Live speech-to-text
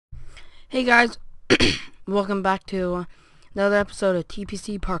Hey guys, welcome back to another episode of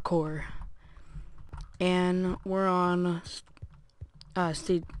TPC Parkour, and we're on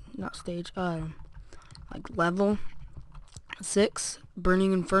level 6,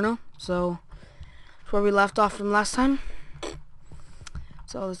 Burning Inferno. So that's where we left off from last time.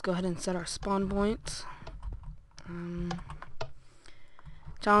 So let's go ahead and set our spawn points.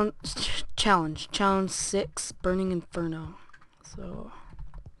 Challenge 6, Burning Inferno. So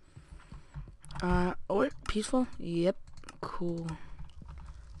peaceful? Yep, cool.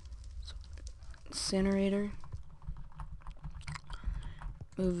 So, incinerator.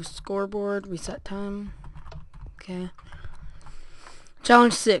 Move scoreboard, reset time. Okay.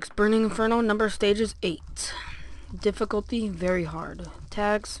 Challenge 6, Burning Inferno, number of stages 8. Difficulty, very hard.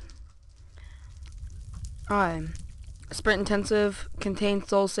 Tags. Sprint intensive, contains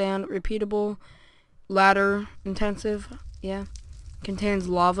soul sand, repeatable, ladder intensive, yeah. Contains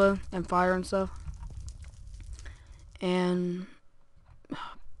lava and fire and stuff. And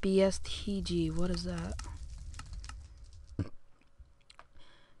BSTG, what is that?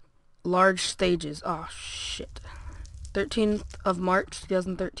 Large stages. Oh shit. 13th of March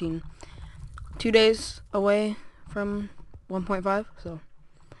 2013. 2 days away from 1.5, so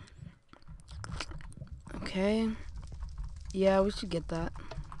okay. Yeah, we should get that.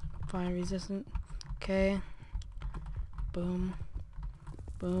 Fire resistant. Okay. Boom.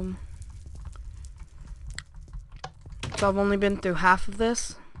 Boom. So I've only been through half of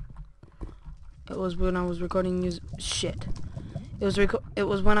this. It was when I was recording shit. It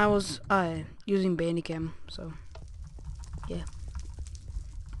was when I was using Bandicam, so yeah.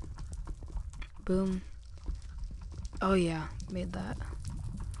 Boom. Oh yeah, made that.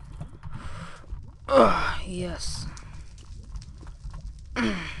 Ugh, yes.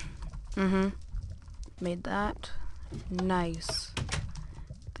 Made that. Nice.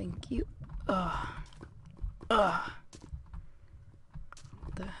 Thank you. Ugh. Ugh.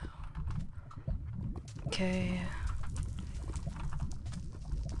 What the hell? Okay.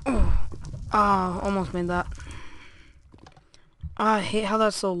 Oh, almost made that. Oh, I hate how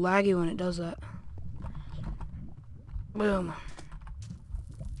that's so laggy when it does that. Boom.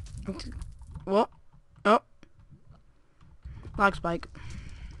 What? Oh. Lag spike.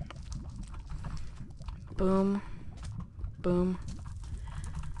 Boom. Boom.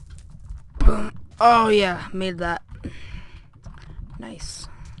 Boom. Oh yeah, made that. Nice.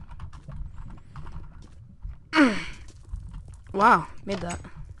 Wow, made that.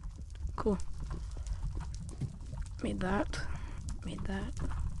 Cool. Made that. Made that.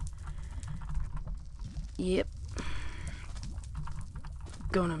 Yep.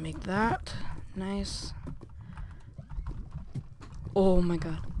 Gonna make that. Nice. Oh my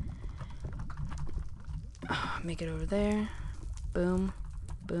god. Make it over there. Boom.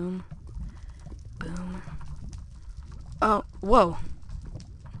 Boom. Boom. Oh, whoa.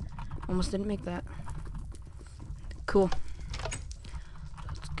 Almost didn't make that. Cool.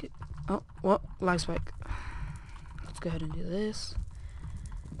 Let's get... Oh, what? Lag spike. Let's go ahead and do this.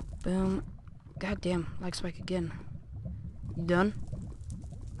 Boom. God damn, lag spike again. You done?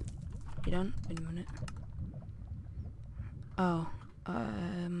 You done? Wait a minute. Oh,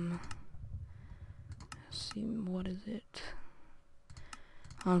 let's see, what is it?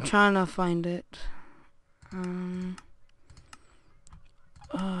 I'm trying to find it.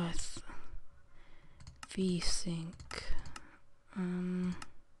 It's VSync.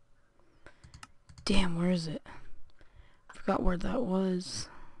 Damn, where is it? I forgot where that was.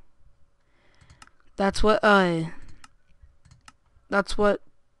 That's what, check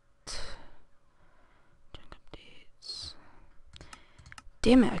updates.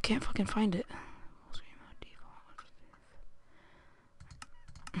 Damn it, I can't fucking find it.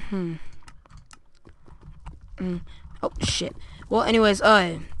 Oh shit. Well, anyways,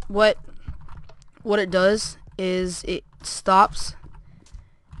 what it does is it stops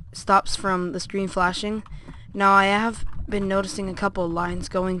from the screen flashing. Now I have been noticing a couple lines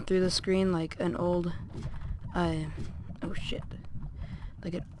going through the screen, like an old oh shit,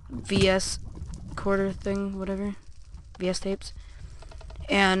 like a VS quarter thing, whatever, VS tapes,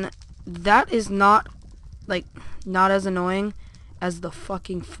 and that is not as annoying as the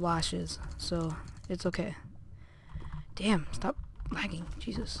fucking flashes, so it's okay. Damn, stop lagging,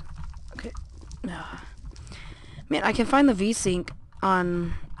 Jesus. Okay. Man, I can find the VSync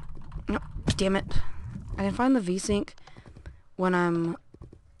on... No, damn it. I can find the VSync when I'm...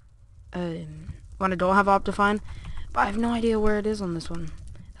 when I don't have Optifine, but I have no idea where it is on this one.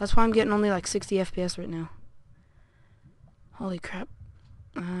 That's why I'm getting only like 60 FPS right now. Holy crap.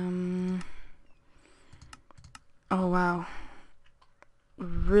 Oh, wow.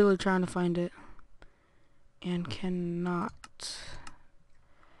 really trying to find it and cannot.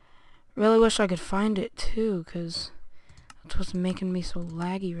 Really wish I could find it too, because that's what's making me so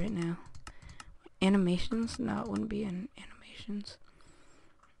laggy right now. Animations? No, it wouldn't be in animations.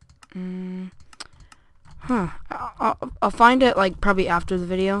 I'll find it like probably after the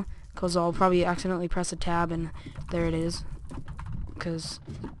video, because I'll probably accidentally press a tab and there it is, because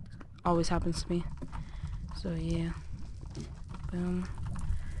it always happens to me. So yeah. Boom.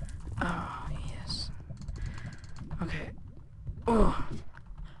 Oh, yes. Okay. Oh.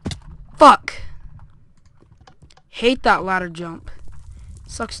 Fuck! Hate that ladder jump.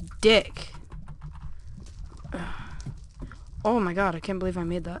 Sucks dick. Oh my god, I can't believe I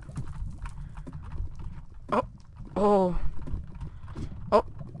made that. Oh. Oh. Oh.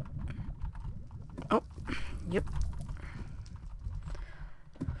 Oh. Yep.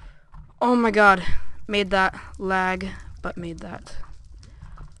 Oh my god. Made that. Lag, but made that.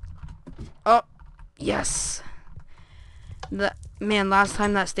 Oh. Yes. Man, last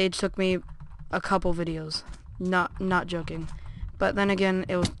time that stage took me a couple videos. Not joking. But then again,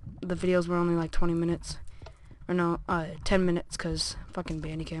 the videos were only like 20 minutes. Or no, 10 minutes, cause fucking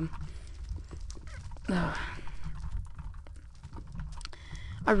Bandicam. Ugh.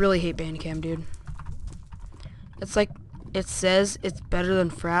 I really hate Bandicam, dude. It's like, it says it's better than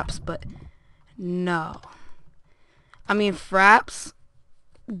Fraps, but no. I mean, Fraps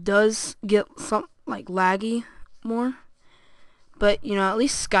does get some, like, laggy more. But, you know, at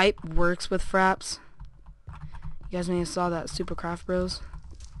least Skype works with Fraps. You guys may have saw that Super Craft Bros.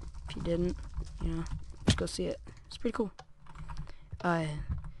 If you didn't, you know, just go see it. It's pretty cool. It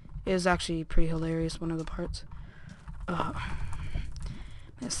was actually pretty hilarious, one of the parts. That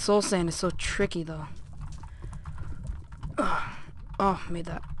soul sand is so tricky, though. Oh, made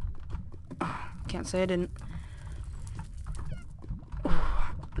that. Can't say I didn't.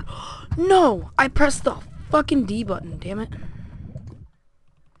 No! I pressed the fucking D button, damn it.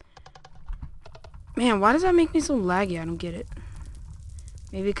 Man, why does that make me so laggy? I don't get it.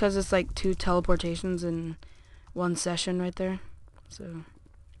 Maybe because it's like 2 teleportations in 1 session right there. So,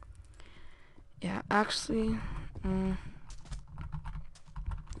 yeah, actually, man,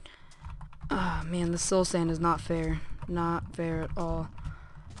 the soul sand is not fair. Not fair at all.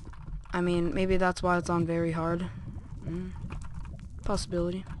 I mean, maybe that's why it's on very hard.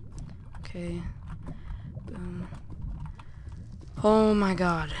 Possibility. Okay. Boom. Oh my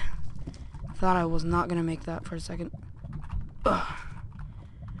god. Thought I was not gonna make that for a second. Ugh.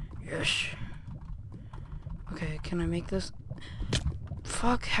 Yes. Okay, can I make this?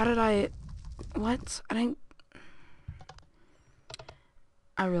 Fuck, how did I... What?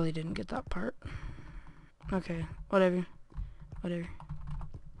 I really didn't get that part. Okay, whatever. Whatever.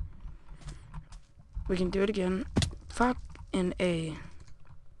 We can do it again. Fuck in A.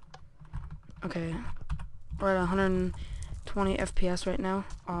 Okay. We're at 120 FPS right now.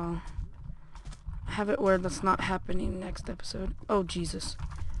 I'll have it where that's not happening next episode. Oh, Jesus.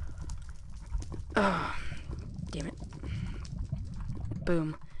 Ugh. Damn it.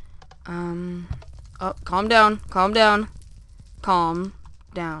 Boom. Oh, calm down. Calm down. Calm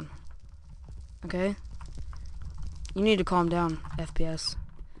down. Okay? You need to calm down, FPS.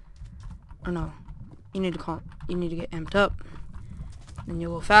 Or no. You need to get amped up. Then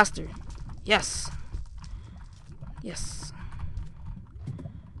you'll go faster. Yes. Yes.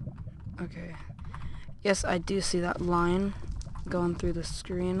 Okay. Yes, I do see that line going through the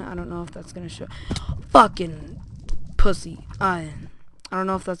screen. I don't know if that's gonna show. Fucking pussy. I don't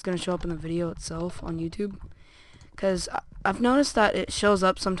know if that's gonna show up in the video itself on YouTube, cause I've noticed that it shows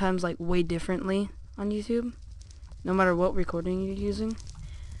up sometimes like way differently on YouTube, no matter what recording you're using.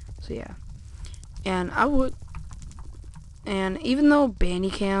 So yeah, and even though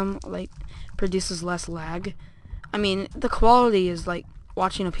Bandicam like produces less lag, I mean the quality is like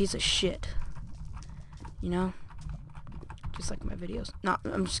watching a piece of shit. You know? Just like my videos. No,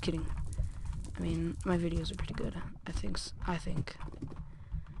 I'm just kidding. I mean, my videos are pretty good. I think.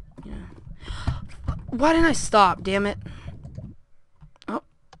 You know. Why didn't I stop? Damn it. Oh.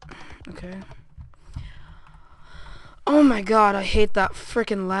 Okay. Oh my god, I hate that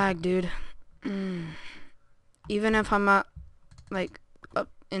freaking lag, dude. Even if I'm at, like, up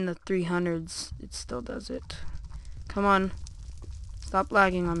in the 300s, it still does it. Come on. Stop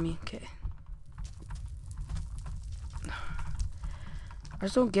lagging on me. Okay. I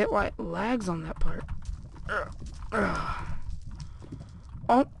just don't get why it lags on that part.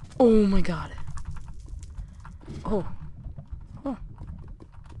 Oh, oh my god. Oh. Oh.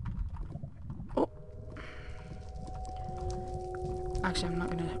 Oh. Actually, I'm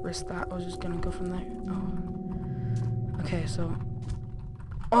not gonna risk that. I was just gonna go from there. Oh. Okay, so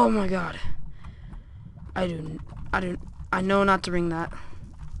Oh my god. I know not to ring that.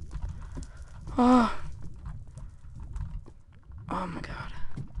 Oh. Oh my god.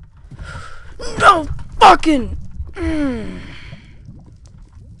 No fucking.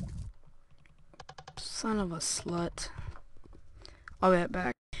 Son of a slut. I'll be right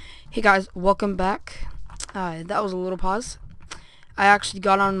back. Hey guys, welcome back. That was a little pause. I actually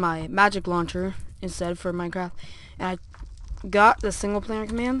got on my magic launcher instead for Minecraft, and I got the single player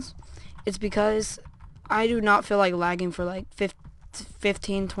commands. It's because I do not feel like lagging for like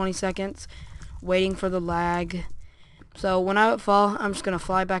 15-20 seconds waiting for the lag. So when I fall, I'm just gonna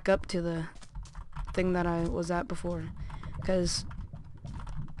fly back up to the thing that I was at before, because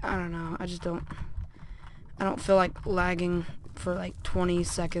I don't know, I don't feel like lagging for like 20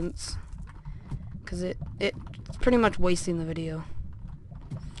 seconds, because it's pretty much wasting the video.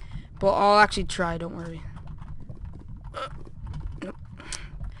 But I'll actually try, don't worry. Nope.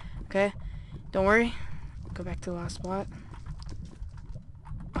 Okay, don't worry. Go back to the last spot.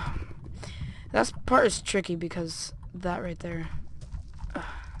 That part is tricky because that right there.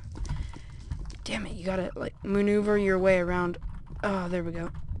 Damn it, you gotta like maneuver your way around. Oh, there we go.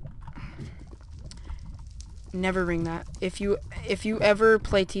 Never ring that. If you ever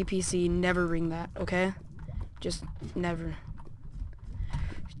play TPC, never ring that, okay? Just never.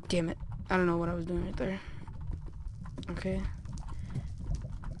 Damn it. I don't know what I was doing right there. Okay.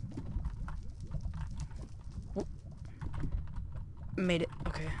 Oh. Made it.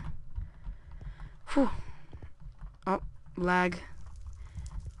 Okay. Whew. Oh, lag.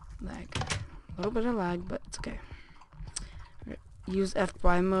 Lag. A little bit of lag, but it's okay. Right. Use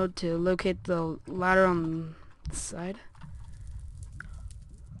F5 mode to locate the ladder on the side.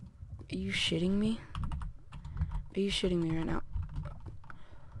 Are you shitting me? Are you shitting me right now?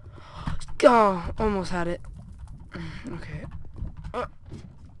 Oh, almost had it. Okay. Oh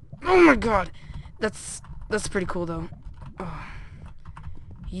my god! That's pretty cool though. Oh.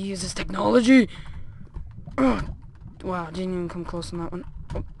 He uses technology! Oh. Wow, didn't even come close on that one.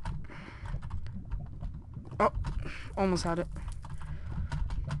 Oh. Oh. Almost had it.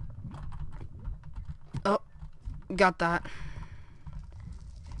 Oh. Got that.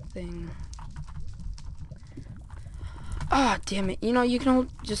 Thing. Ah, oh, damn it. You know, you can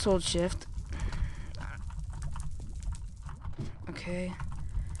just hold shift. Okay.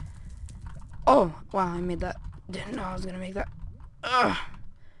 Oh, wow, I made that. Didn't know I was gonna make that. Ugh.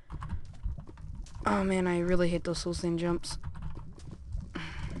 Oh man, I really hate those soul sand jumps.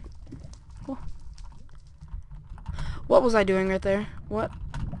 Oh. What was I doing right there? What?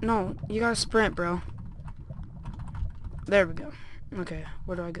 No, you gotta sprint, bro. There we go. Okay,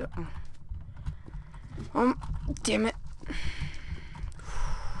 where do I go? Oh. Damn it.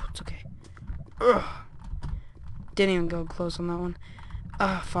 It's okay. Ugh. Didn't even go close on that one.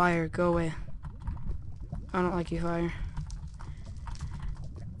 Ah, fire, go away. I don't like you, fire.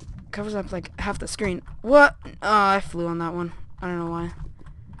 Covers up like half the screen. What? I flew on that one. I don't know why.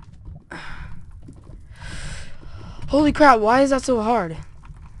 Holy crap, why is that so hard?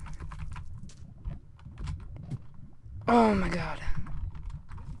 Oh my god.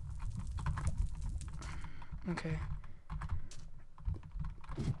 Okay.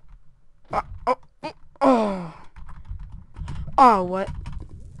 Oh. Oh, what?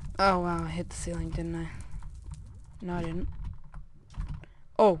 Oh, wow, I hit the ceiling, didn't I? No, I didn't.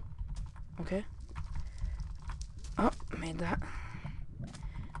 Oh. Okay. Oh, made that.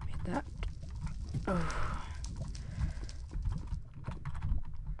 Made that. Oh.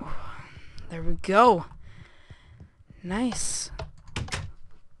 Oh. There we go. Nice.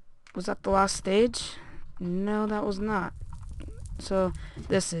 Was that the last stage? No, that was not. So,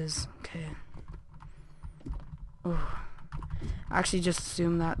 this is. Okay. Oh. I actually just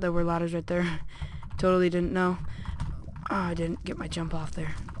assumed that there were ladders right there. Totally didn't know. Oh, I didn't get my jump off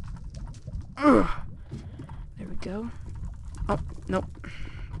there. Ugh. There we go. Oh, nope.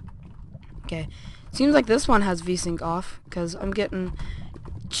 Okay. Seems like this one has VSync off, because I'm getting...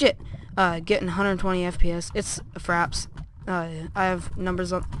 Shit! Getting 120 FPS. It's fraps. I have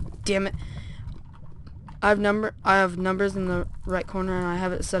numbers on... Damn it. I have numbers in the right corner, and I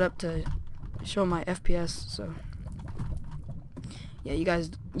have it set up to show my FPS, so... Yeah,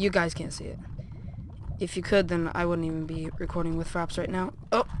 you guys can't see it. If you could, then I wouldn't even be recording with fraps right now.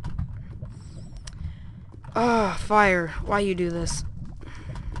 Oh! Ah, fire. Why you do this?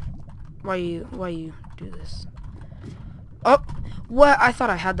 Why you do this? Oh! What? I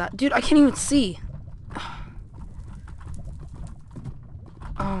thought I had that. Dude, I can't even see.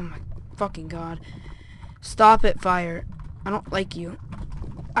 Oh my fucking god. Stop it, fire. I don't like you.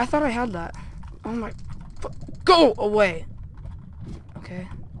 I thought I had that. Oh my... Go away! Okay.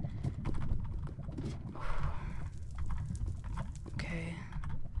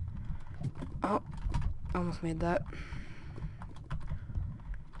 Almost made that.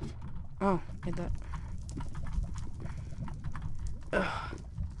 Oh, made that. Ugh.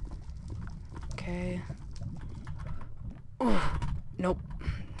 Okay. Oh, nope.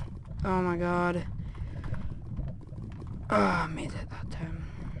 Oh my god. Oh, I made it that time.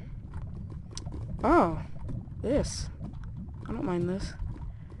 Oh, this. I don't mind this.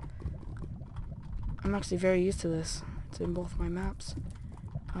 I'm actually very used to this. It's in both my maps.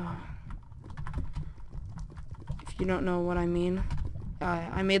 If you don't know what I mean,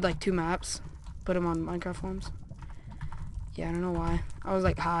 I made like 2 maps, put them on Minecraft forums. Yeah, I don't know why. I was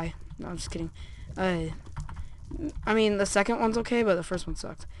like, hi. No, I'm just kidding. I mean, the second one's okay, but the first one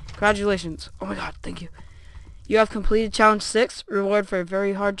sucked. Congratulations. Oh my god, thank you. You have completed challenge 6. Reward for a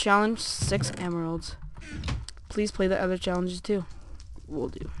very hard challenge, 6 emeralds. Please play the other challenges too. Will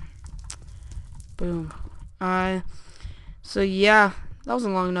do. Boom. So yeah, that was a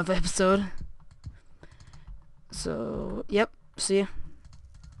long enough episode. So, yep, see?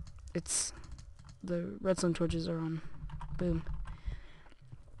 It's, the redstone torches are on. Boom.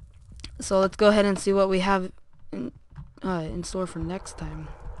 So let's go ahead and see what we have in store for next time.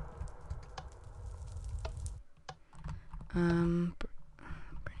 Burning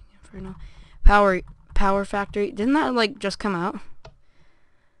Inferno. Power Factory. Didn't that, like, just come out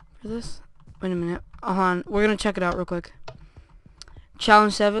for this? Wait a minute. Hold on. We're gonna check it out real quick.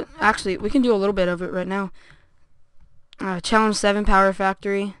 Challenge 7. Actually, we can do a little bit of it right now. Challenge 7, Power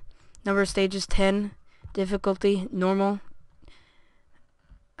Factory. Number of stages, 10. Difficulty, normal.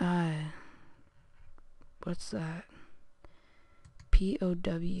 What's that?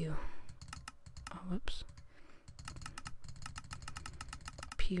 POW. Oh, whoops.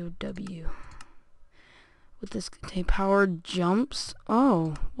 POW. With this contain power jumps.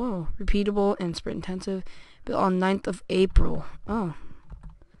 Oh, whoa. Repeatable and sprint intensive. Built on 9th of April. Oh.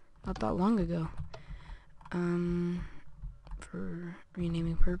 Not that long ago. For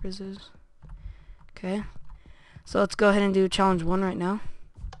renaming purposes. Okay. So let's go ahead and do challenge 1 right now.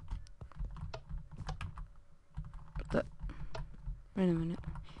 Wait a minute.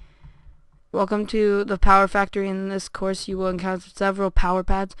 Welcome to the Power Factory. In this course, you will encounter several power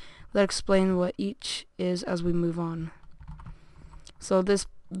pads. Let's explain what each is as we move on. So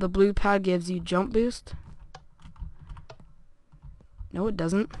the blue pad gives you jump boost. No, it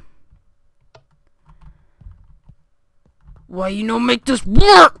doesn't. Why you don't make this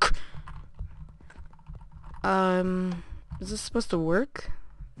work? Is this supposed to work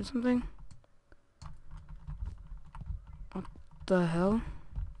or something? What the hell?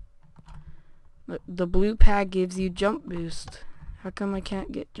 The blue pad gives you jump boost. How come I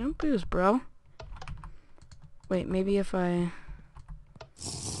can't get jump boost, bro? Wait, maybe if I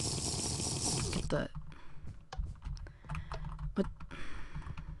get that. What?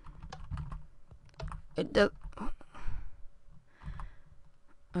 It does.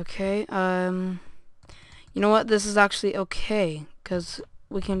 Okay, you know what? This is actually okay, because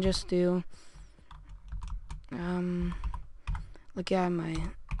we can just do, look at my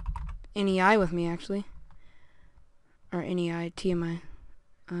NEI with me, actually. Or NEI, TMI.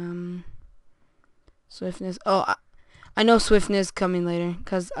 Swiftness. Oh, I know swiftness coming later,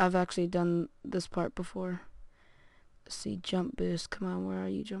 because I've actually done this part before. Let's see, jump boost. Come on, where are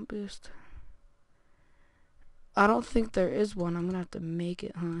you, jump boost? I don't think there is one. I'm gonna have to make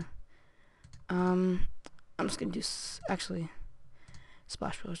it, huh? I'm just gonna do actually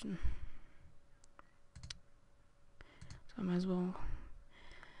splash potion. So I might as well.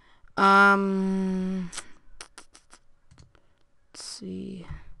 Let's see.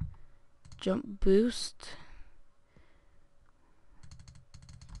 Jump boost.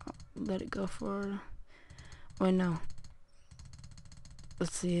 I'll let it go for. Wait, no.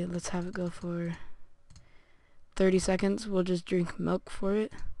 Let's see. Let's have it go for 30 seconds. We'll just drink milk for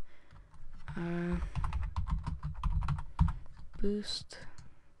it. Boost.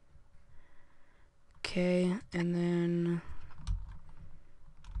 Okay, and then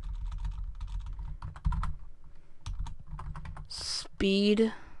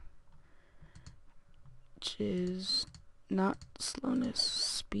speed, which is not slowness,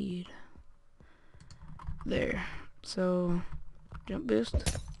 speed. There. So jump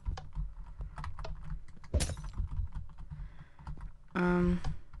boost.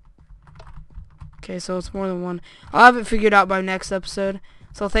 Okay, so it's more than one. I'll have it figured out by next episode.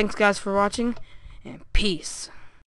 So thanks guys for watching, and peace.